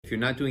if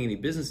you're not doing any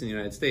business in the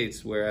United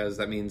States, whereas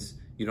that means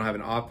you don't have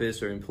an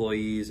office or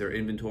employees or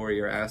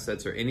inventory or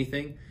assets or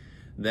anything,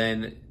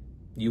 then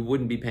you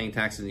wouldn't be paying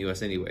taxes in the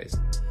US anyways.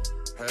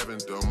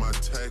 Haven't done my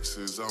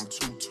taxes, I'm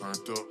too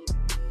turned up.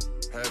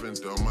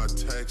 Haven't done my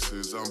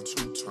taxes, I'm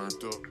too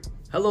turned up.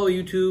 Hello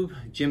YouTube,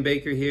 Jim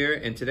Baker here,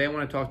 and today I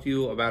want to talk to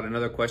you about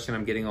another question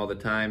I'm getting all the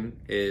time.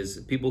 Is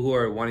people who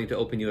are wanting to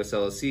open US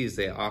LLCs,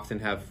 they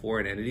often have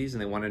foreign entities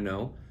and they want to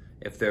know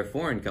if their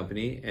foreign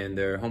company and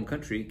their home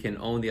country can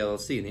own the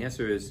LLC, and the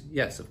answer is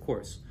yes, of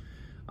course.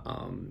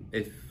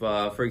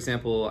 For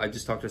example, I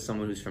just talked to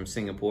someone who's from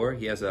Singapore.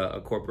 He has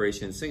a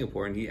corporation in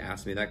Singapore, and he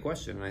asked me that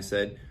question, and I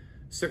said,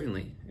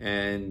 certainly.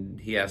 And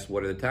he asked,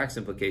 what are the tax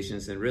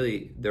implications? And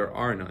really, there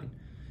are none.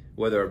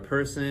 Whether a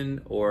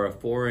person or a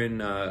foreign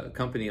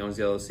company owns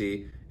the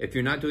LLC, if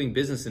you're not doing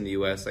business in the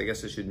US, I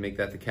guess I should make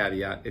that the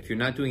caveat. If you're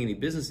not doing any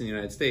business in the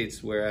United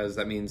States, whereas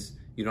that means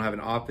you don't have an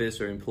office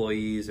or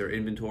employees or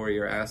inventory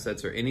or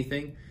assets or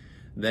anything,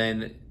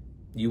 then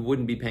you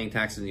wouldn't be paying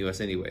taxes in the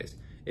US anyways.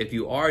 If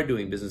you are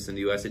doing business in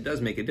the US, it does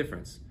make a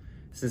difference.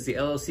 Since the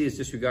LLC is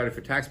disregarded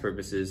for tax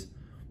purposes,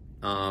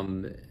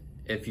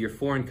 if your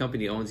foreign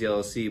company owns the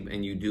LLC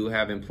and you do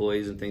have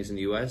employees and things in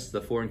the US,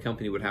 the foreign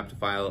company would have to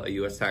file a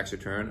US tax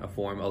return, a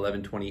form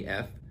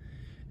 1120F,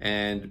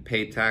 and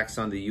pay tax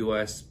on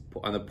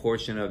the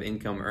portion of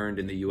income earned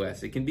in the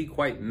US. It can be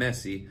quite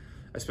messy,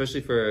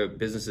 especially for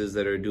businesses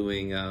that are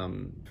doing,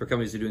 for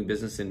companies that are doing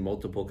business in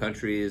multiple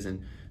countries,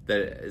 and that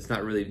it's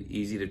not really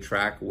easy to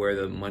track where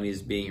the money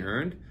is being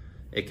earned.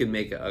 It can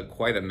make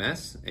quite a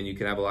mess, and you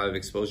can have a lot of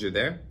exposure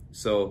there.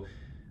 So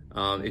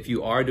if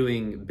you are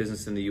doing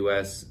business in the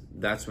US,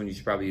 that's when you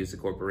should probably use the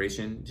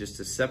corporation just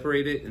to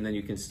separate it, and then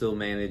you can still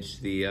manage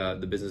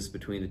the business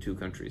between the two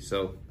countries.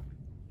 So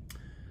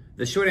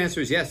the short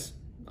answer is yes.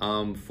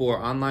 For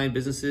online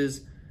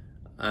businesses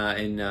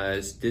and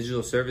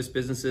digital service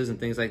businesses and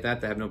things like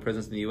that have no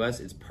presence in the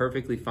US, it's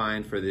perfectly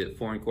fine for the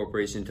foreign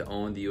corporation to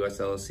own the US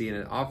LLC, and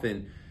it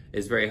often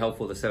is very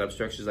helpful to set up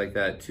structures like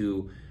that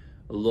to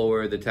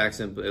lower the tax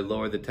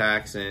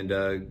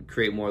and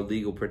create more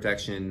legal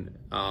protection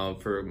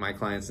for my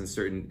clients in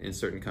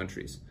certain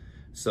countries.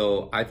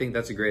 So I think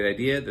that's a great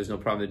idea. There's no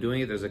problem in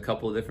doing it. There's a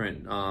couple of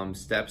different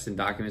steps and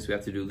documents we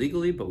have to do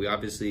legally, but we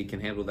obviously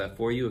can handle that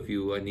for you if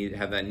you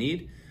have that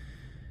need.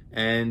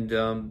 And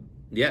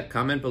yeah,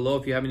 comment below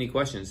if you have any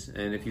questions.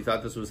 And if you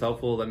thought this was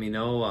helpful, let me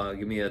know.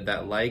 Give me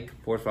that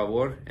like, por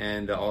favor.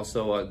 And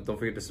also don't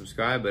forget to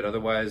subscribe. But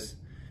otherwise,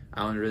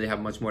 I don't really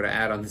have much more to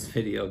add on this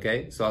video,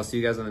 okay? So I'll see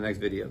you guys on the next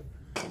video.